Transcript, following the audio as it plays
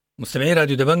مستمعي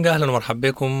راديو دبنقا، أهلا ومرحبا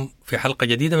بكم في حلقة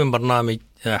جديدة من برنامج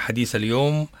حديث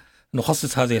اليوم.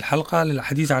 نخصص هذه الحلقة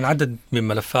للحديث عن عدد من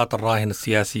ملفات الراهن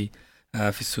السياسي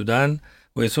في السودان.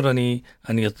 ويسرني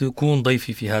أن يكون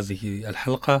ضيفي في هذه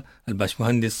الحلقة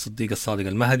الباشمهندس صديق الصادق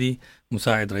المهدي،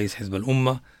 مساعد رئيس حزب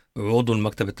الامة، عضو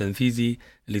المكتب التنفيذي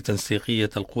لتنسيقية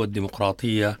القوى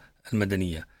الديمقراطية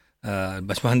المدنية.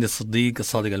 الباشمهندس صديق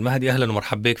الصادق المهدي، أهلا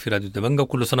ومرحبا بك في راديو دبنقا،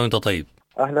 وكل سنة وأنت طيب.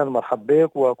 أهلا مرحبا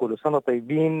بك وكل سنة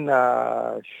طيبين.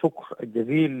 الشكر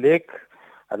الجزيل لك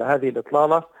على هذه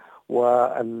الإطلالة،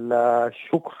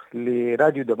 والشكر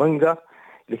لراديو دبنقا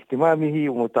لاهتمامه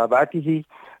ومتابعته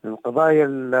للقضايا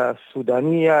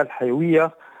السودانية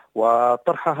الحيوية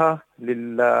وطرحها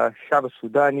للشعب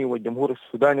السوداني والجمهور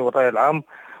السوداني والرأي العام.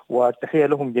 والتحية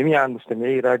لهم جميعا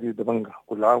مستمعي راديو دبنقا،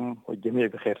 كل عام والجميع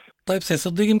بخير. طيب سيد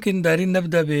صديق، يمكن دارين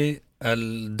نبدأ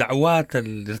بالدعوات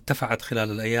اللي ارتفعت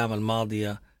خلال الأيام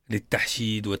الماضية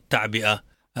للتحشيد والتعبئة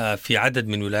في عدد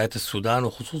من ولايات السودان،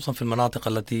 وخصوصا في المناطق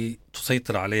التي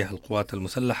تسيطر عليها القوات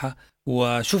المسلحة.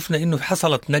 وشفنا أنه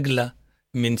حصلت نقلة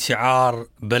من شعار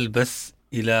بلبس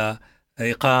إلى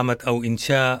إقامة أو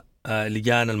إنشاء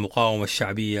لجان المقاومة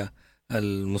الشعبية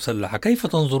المسلحة. كيف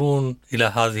تنظرون إلى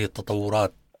هذه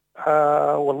التطورات؟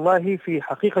 والله في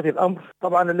حقيقة الأمر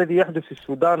طبعا الذي يحدث في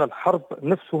السودان، الحرب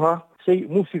نفسها شيء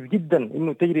مؤسف جدا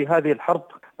أنه تجري هذه الحرب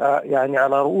يعني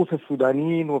على رؤوس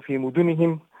السودانيين وفي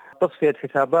مدنهم، تصفية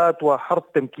حسابات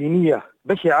وحرب تمكينية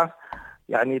بشعة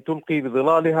يعني تلقي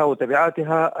بظلالها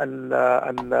وتبعاتها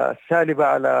السالبة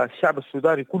على الشعب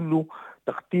السوداني كله،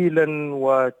 تقتيلا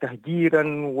وتهجيرا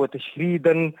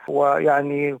وتشريدا،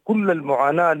 ويعني كل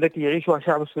المعاناة التي يعيشها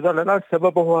شعب السودان الآن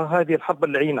سببها هذه الحرب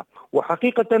اللعينة.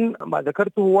 وحقيقة ما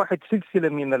ذكرته واحد سلسلة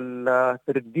من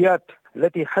الترديات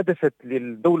التي حدثت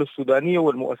للدولة السودانية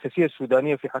والمؤسسية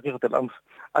السودانية. في حقيقة الأمر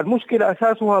المشكلة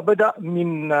أساسها بدأ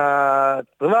من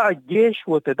طلاع الجيش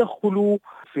وتدخله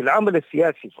في العمل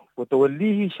السياسي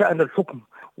وتوليه شأن الحكم،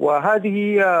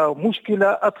 وهذه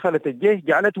مشكلة أدخلت الجيش،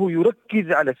 جعلته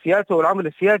يركز على السياسة والعمل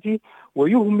السياسي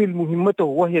ويهمل مهمته،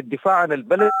 وهي الدفاع عن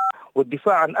البلد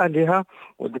والدفاع عن أهلها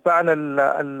والدفاع عن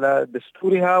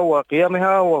دستورها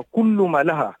وقيمها وكل ما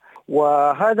لها.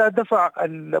 وهذا دفع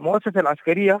المؤسسة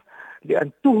العسكرية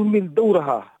لأن تهمل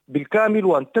دورها بالكامل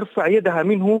وأن ترفع يدها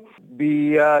منه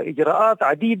بإجراءات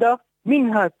عديدة،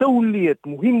 منها تولية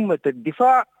مهمة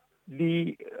الدفاع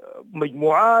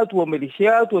لمجموعات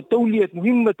وميليشيات، وتولية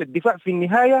مهمة الدفاع في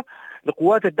النهاية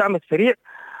لقوات الدعم السريع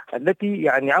التي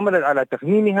يعني عملت على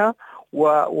تقنينها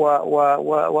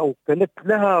وكانت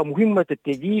لها مهمة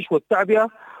التجيش والتعبئة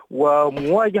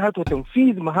ومواجهة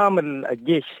وتنفيذ مهام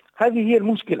الجيش. هذه هي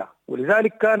المشكلة،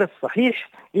 ولذلك كان الصحيح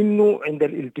إنه عند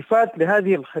الالتفات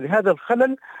لهذا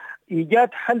الخلل إيجاد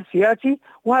حل سياسي،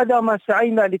 وهذا ما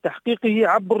سعينا لتحقيقه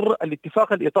عبر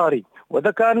الاتفاق الإطاري.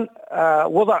 وده كان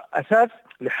وضع أساس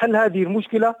لحل هذه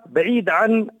المشكلة، بعيد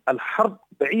عن الحرب،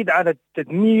 بعيد عن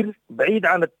التدمير، بعيد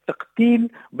عن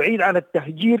التقتيل، بعيد عن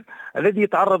التهجير الذي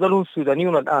يتعرض له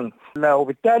السودانيون الآن.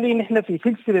 وبالتالي نحن في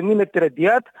سلسلة من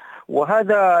الترديات،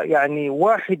 وهذا يعني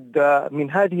واحد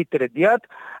من هذه الترديات.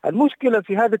 المشكلة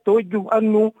في هذا التوجه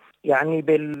أنه يعني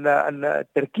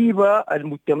بالتركيبة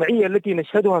المجتمعية التي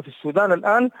نشهدها في السودان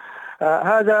الآن،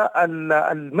 هذا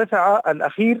المسعى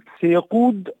الأخير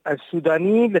سيقود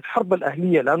السودانيين للحرب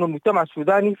الأهلية، لأن المجتمع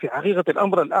السوداني في حقيقة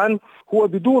الأمر الآن هو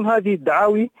بدون هذه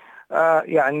الدعاوي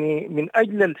يعني من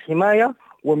أجل الحماية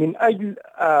ومن أجل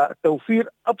توفير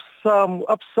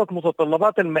أبسط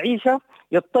متطلبات المعيشة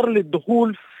يضطر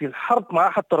للدخول في الحرب مع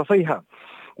أحد طرفيها.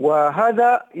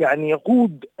 وهذا يعني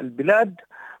يقود البلاد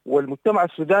والمجتمع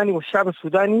السوداني والشعب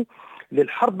السوداني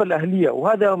للحرب الأهلية،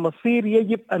 وهذا مصير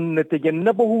يجب أن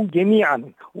نتجنبه جميعا،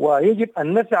 ويجب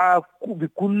أن نسعى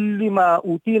بكل ما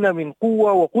أوتينا من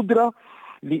قوة وقدرة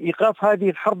لإيقاف هذه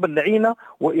الحرب اللعينة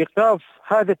وإيقاف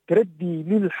هذا التردي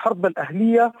للحرب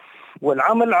الأهلية،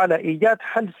 والعمل على إيجاد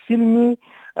حل سلمي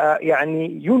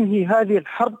يعني ينهي هذه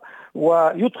الحرب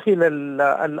ويدخل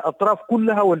الأطراف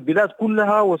كلها والبلاد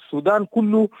كلها والسودان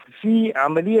كله في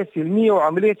عملية سلمية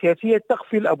وعملية سياسية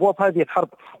تقفل أبواب هذه الحرب.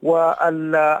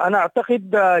 وأنا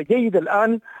أعتقد جيد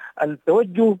الآن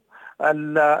التوجه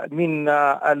من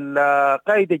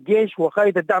قائد الجيش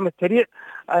وقائد الدعم السريع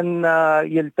أن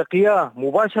يلتقيا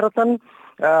مباشرة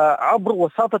عبر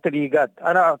وساطة الإيجاد.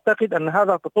 أنا أعتقد أن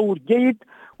هذا تطور جيد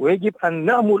ويجب أن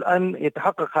نأمل أن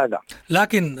يتحقق هذا.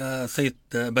 لكن سيد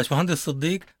باشمهندس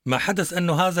صديق، ما حدث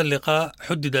أنه هذا اللقاء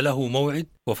حدد له موعد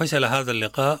وفشل هذا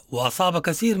اللقاء وأصاب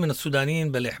كثير من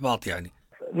السودانيين بالإحباط يعني.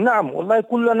 نعم والله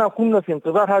كلنا كنا في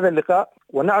انتظار هذا اللقاء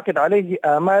ونعقد عليه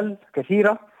آمال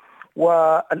كثيرة،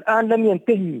 والآن لم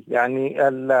ينتهي، يعني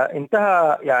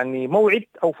انتهى يعني موعد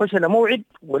أو فشل موعد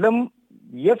ولم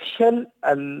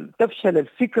تفشل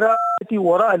الفكرة التي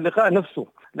وراء اللقاء نفسه،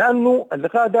 لأنه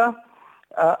اللقاء ده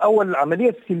أو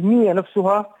العملية السلمية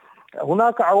نفسها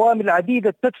هناك عوامل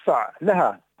عديدة تدفع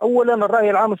لها. أولا الرأي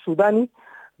العام السوداني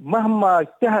مهما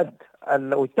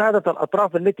اجتهدت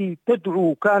الأطراف التي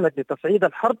تدعو كانت لتصعيد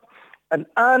الحرب،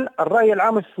 الآن الرأي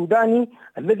العام السوداني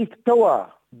الذي اكتوى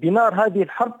بنار هذه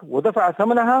الحرب ودفع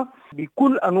ثمنها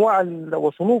بكل أنواع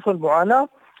وصنوف المعاناة،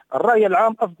 الرأي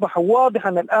العام أصبح واضحا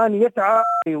الآن يسعى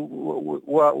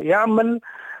ويعمل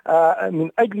من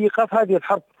أجل إيقاف هذه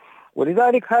الحرب.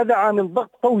 ولذلك هذا عامل ضغط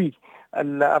قوي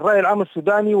الرأي العام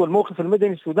السوداني والموقف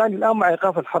المدني السوداني الآن مع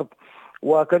إيقاف الحرب.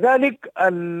 وكذلك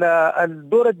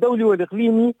الدور الدولي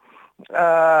والإقليمي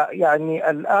يعني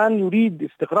الآن يريد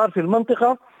استقرار في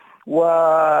المنطقة،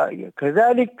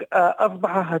 وكذلك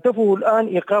أصبح هدفه الآن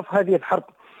إيقاف هذه الحرب.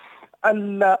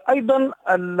 أيضا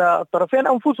الطرفين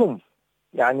أنفسهم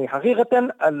يعني حقيقة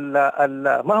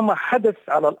مهما حدث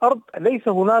على الأرض ليس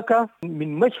هناك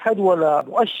من مشهد ولا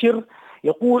مؤشر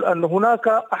يقول أن هناك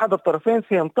أحد الطرفين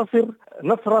سينتصر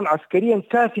نصرا عسكريا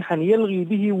كافحا يلغي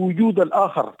به وجود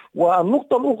الآخر.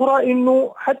 والنقطة الأخرى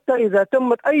أنه حتى إذا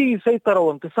تمت أي سيطرة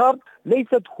وانتصار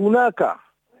ليست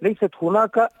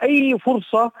هناك أي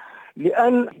فرصة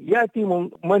لأن يأتي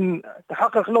من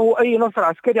تحقق له أي نصر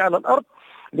عسكري على الأرض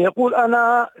ليقول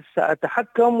أنا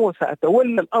سأتحكم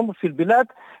وسأتولى الأمر في البلاد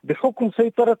بحكم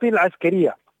سيطرتي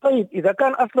العسكرية. طيب إذا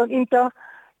كان أصلا أنت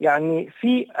يعني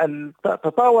في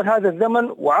تطاول هذا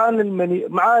الزمن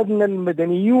معادن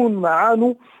المدنيون ما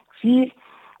عانوا فيه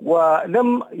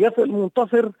ولم يصل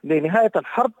منتصر لنهاية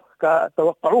الحرب،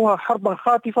 توقعوها حربا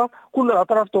خاطفة، كل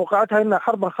الأطراف توقعتها إنها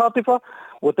حربا خاطفة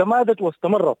وتمادت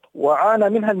واستمرت وعانى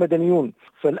منها المدنيون.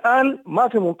 فالآن ما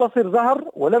في منتصر ظهر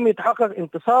ولم يتحقق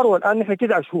انتصار، والآن نحن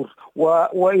كده 10 شهور،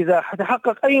 وإذا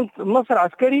تحقق أي نصر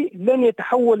عسكري لن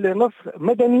يتحول لنصر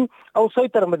مدني أو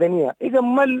سيطرة مدنية. إذا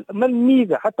ما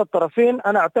الميزة؟ حتى الطرفين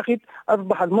أنا أعتقد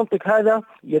أصبح المنطق هذا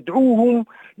يدعوهم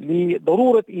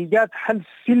لضرورة إيجاد حل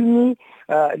سلمي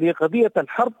لقضية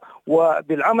الحرب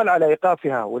وبالعمل على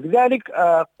إيقافها. ولذلك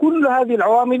كل هذه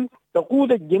العوامل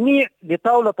تقود الجميع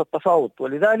لطاولة التفاوض،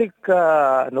 ولذلك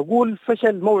نقول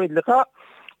فشل موعد لقاء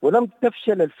ولم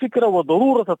تفشل الفكرة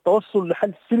وضرورة التوصل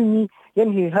لحل سلمي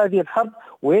ينهي هذه الحرب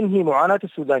وينهي معاناة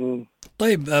السودانيين.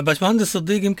 طيب باشمهندس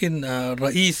صديق، يمكن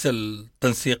رئيس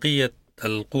التنسيقية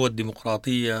القوى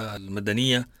الديمقراطية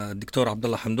المدنية الدكتور عبد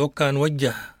الله حمدوك كان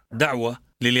وجه دعوة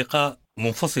للقاء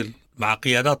منفصل مع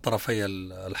قيادات طرفي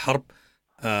الحرب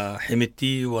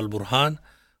حميدتي والبرهان،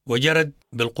 وجرد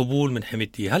بالقبول من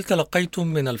حميدتي. هل تلقيتم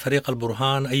من الفريق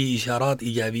البرهان أي إشارات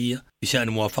إيجابية بشأن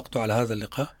موافقته على هذا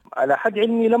اللقاء؟ على حد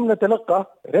علمي لم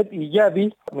نتلقى رد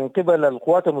إيجابي من قبل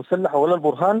القوات المسلحة ولا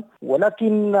البرهان،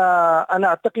 ولكن أنا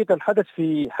أعتقد الحدث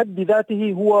في حد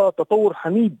ذاته هو تطور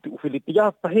حميد وفي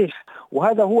الاتجاه الصحيح،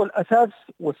 وهذا هو الأساس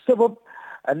والسبب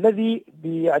الذي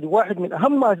يعني واحد من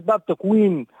أهم أسباب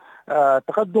تكوين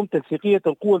تقدم تنسيقية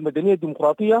القوى المدنية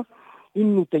الديمقراطية،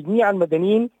 إنه تجميع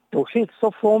المدنيين، توحيد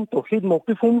صفهم، توحيد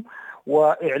موقفهم،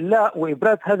 وإعلاء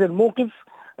وإبراز هذا الموقف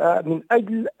من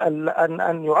أجل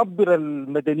أن يعبر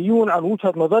المدنيون عن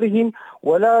وجهة نظرهم،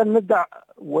 ولا ندع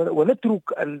ونترك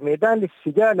الميدان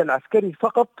للسجال العسكري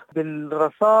فقط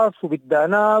بالرصاص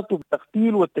وبالدانات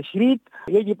وبالتقتيل والتشريد.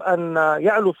 يجب أن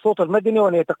يعلو الصوت المدني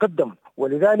وأن يتقدم،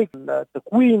 ولذلك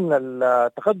تكوين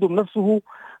التقدم نفسه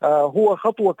هو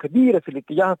خطوة كبيرة في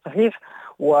الاتجاه الصحيح.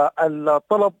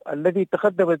 والطلب الذي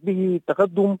تقدمت به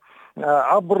تقدم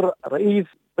عبر رئيس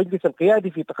مجلس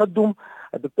القيادي في تقدم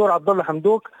الدكتور عبد الله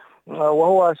حمدوك،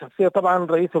 وهو شخصية طبعا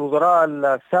رئيس الوزراء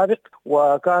السابق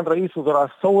وكان رئيس وزراء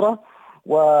الثورة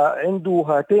وعنده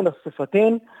هاتين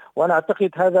الصفتين، وأنا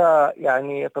أعتقد هذا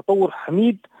يعني تطور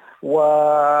حميد،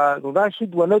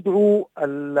 ونناشد وندعو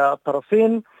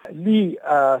الطرفين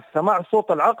لسماع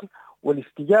صوت العقل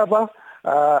والاستجابة.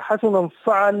 حسنا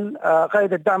فعل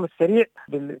قائد الدعم السريع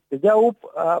بالتجاوب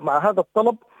مع هذا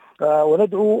الطلب،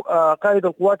 وندعو قائد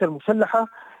القوات المسلحة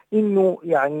إنه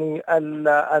يعني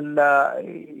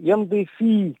يمضي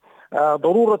في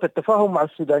ضرورة التفاهم مع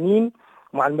السودانيين،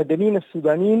 مع المدنيين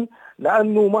السودانيين،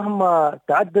 لأنه مهما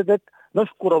تعددت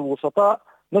نشكر الوسطاء،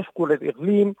 نشكر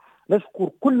الإقليم، نشكر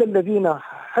كل الذين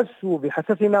حسوا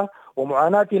بحسسنا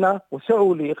ومعاناتنا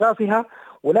وسعوا لإيقافها،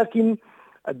 ولكن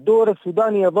الدور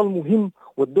السوداني يظل مهم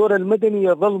والدور المدني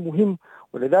يظل مهم.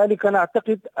 ولذلك أنا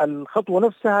أعتقد الخطوة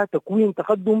نفسها تكوين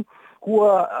تقدم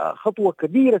هو خطوة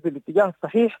كبيرة في الاتجاه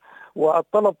الصحيح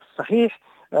والطلب الصحيح،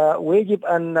 ويجب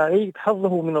أن يجد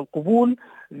حظه من القبول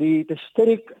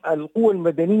لتشترك القوى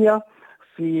المدنية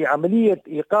في عملية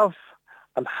إيقاف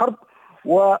الحرب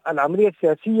والعملية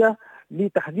السياسية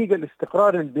لتحقيق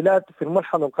الاستقرار للبلاد في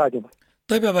المرحلة القادمة.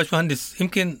 طيب يا باشمهندس،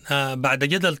 يمكن بعد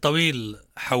جدل طويل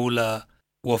حول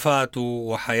وفاته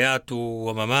وحياته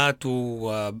ومماته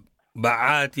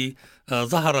وبعاتي،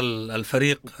 ظهر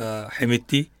الفريق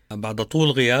حميدتي بعد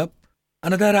طول غياب.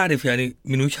 أنا داير أعرف يعني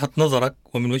من وجهة نظرك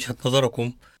ومن وجهة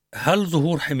نظركم، هل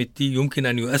ظهور حميدتي يمكن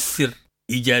أن يؤثر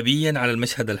إيجابيا على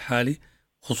المشهد الحالي،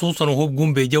 خصوصا وهو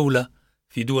بيقوم بجولة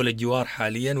في دول الجوار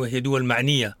حاليا وهي دول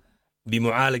معنية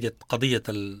بمعالجة قضية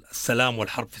السلام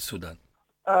والحرب في السودان؟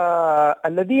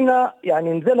 الذين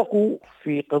يعني انزلقوا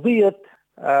في قضية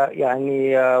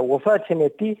وفاة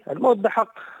حميدتي، الموت ده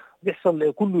حق بيحصل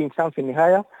لكل إنسان في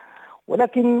النهاية،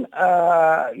 ولكن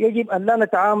يجب أن لا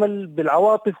نتعامل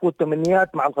بالعواطف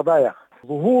والتمنيات مع القضايا.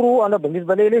 ظهوره أنا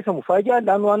بالنسبة لي ليس مفاجأة،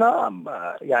 لأنه أنا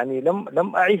يعني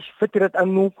لم أعيش فترة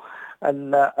أنه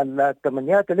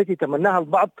التمنيات التي تمناها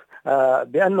البعض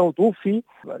بأنه توفي،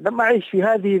 لم أعيش في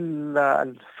هذه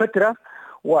الفترة.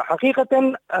 وحقيقة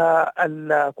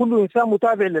كل إنسان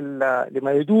متابع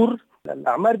لما يدور،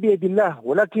 الأعمال بيد الله،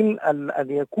 ولكن أن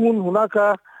يكون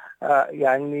هناك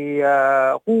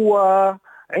قوة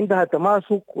عندها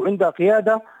تماسك وعندها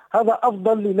قيادة، هذا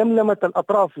أفضل للملمة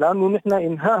الأطراف، لأنه نحن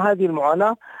إنهاء هذه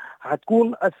المعاناة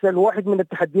هتكون أسهل واحد من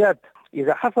التحديات.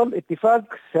 إذا حصل اتفاق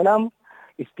سلام،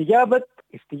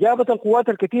 استجابة القوات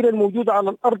الكثيرة الموجودة على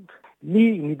الأرض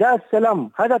لنداء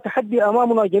السلام، هذا تحدي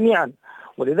أمامنا جميعا.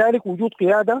 ولذلك وجود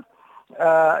قيادة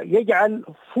يجعل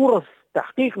فرص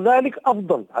تحقيق ذلك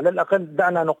أفضل، على الأقل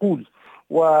دعنا نقول.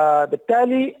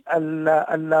 وبالتالي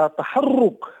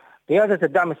التحرك قيادة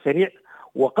الدعم السريع،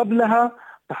 وقبلها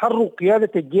تحرك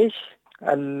قيادة الجيش،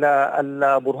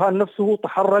 البرهان نفسه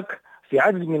تحرك في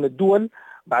عدد من الدول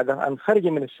بعد أن خرج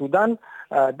من السودان.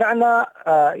 دعنا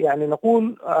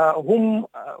نقول هم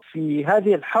في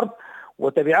هذه الحرب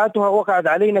وتبعاتها وقعت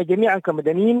علينا جميعا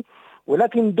كمدنيين،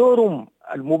 ولكن دورهم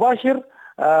المباشر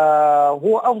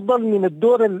هو أفضل من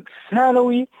الدور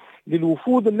الثانوي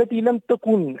للوفود التي لم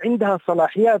تكن عندها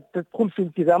صلاحيات تدخل في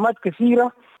التزامات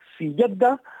كثيرة في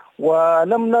جدة،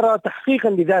 ولم نرى تحقيقا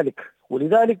لذلك.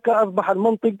 ولذلك أصبح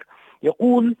المنطق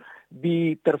يقول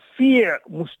بترفيع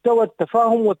مستوى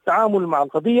التفاهم والتعامل مع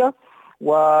القضية،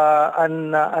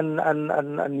 وأن أن أن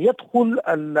أن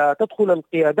أن تدخل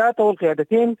القيادات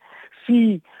والقيادتين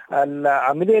في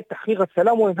عملية تحقيق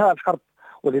السلام وإنهاء الحرب.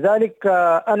 ولذلك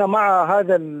أنا مع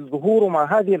هذا الظهور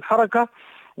ومع هذه الحركة،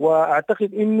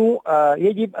 وأعتقد أنه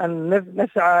يجب أن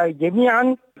نسعى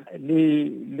جميعا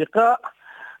للقاء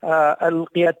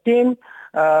القيادتين،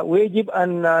 ويجب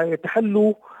أن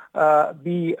يتحلوا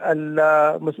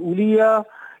بالمسؤولية،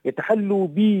 يتحلوا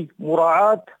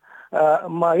بمراعاة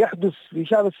ما يحدث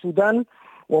لشعب السودان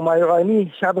وما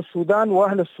يعانيه شعب السودان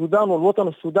وأهل السودان والوطن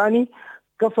السوداني.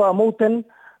 كفى موتا،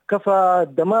 كفى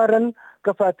دمارا،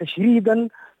 كفى تشريدا،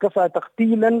 كفى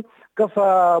تقتيلا،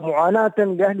 كفى معاناة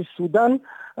لأهل السودان.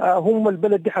 هم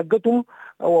البلد دي حقتهم،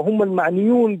 وهم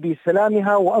المعنيون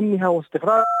بسلامها وأمنها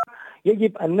واستقرارها.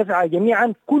 يجب أن نسعى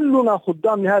جميعا، كلنا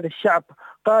خدام لهذا الشعب،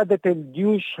 قادة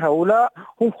الجيوش هؤلاء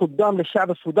هم خدام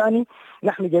للشعب السوداني.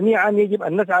 نحن جميعا يجب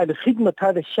أن نسعى لخدمة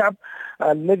هذا الشعب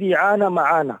الذي عانى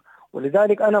معانا.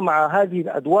 ولذلك أنا مع هذه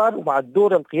الأدوار ومع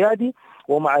الدور القيادي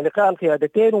ومع لقاء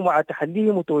القيادتين ومع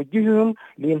تحليهم وتوجههم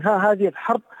لإنهاء هذه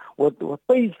الحرب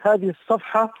وطي هذه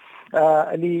الصفحة،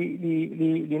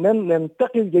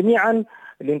 لننتقل جميعا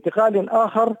لانتقال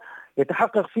آخر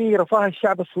يتحقق فيه رفاه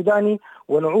الشعب السوداني،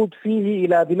 ونعود فيه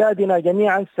إلى بلادنا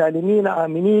جميعا سالمين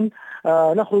آمنين.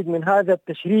 نخرج من هذا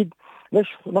التشريد،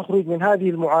 نخرج من هذه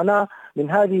المعاناة،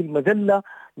 من هذه المذلة،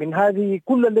 من هذه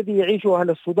كل الذي يعيشه أهل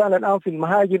السودان الآن في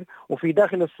المهاجر وفي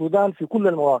داخل السودان في كل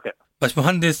المواقع.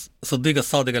 باشمهندس صديق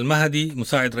الصادق المهدي،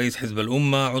 مساعد رئيس حزب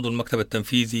الامه، عضو المكتب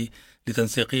التنفيذي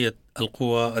لتنسيقيه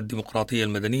القوى الديمقراطيه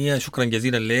المدنيه، شكرا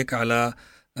جزيلا لك على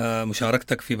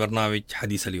مشاركتك في برنامج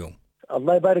حديث اليوم.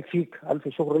 الله يبارك فيك، ألف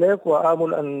شكر لك،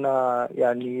 وآمل أن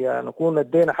نكون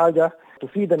ادينا حاجة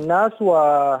تفيد الناس،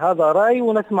 وهذا رأي،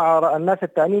 ونسمع آراء الناس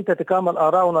التانيين، تتكامل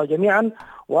آراؤنا جميعا،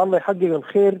 والله يحقق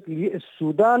الخير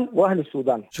للسودان وأهل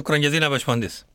السودان. شكرا جزيلا باشمهندس.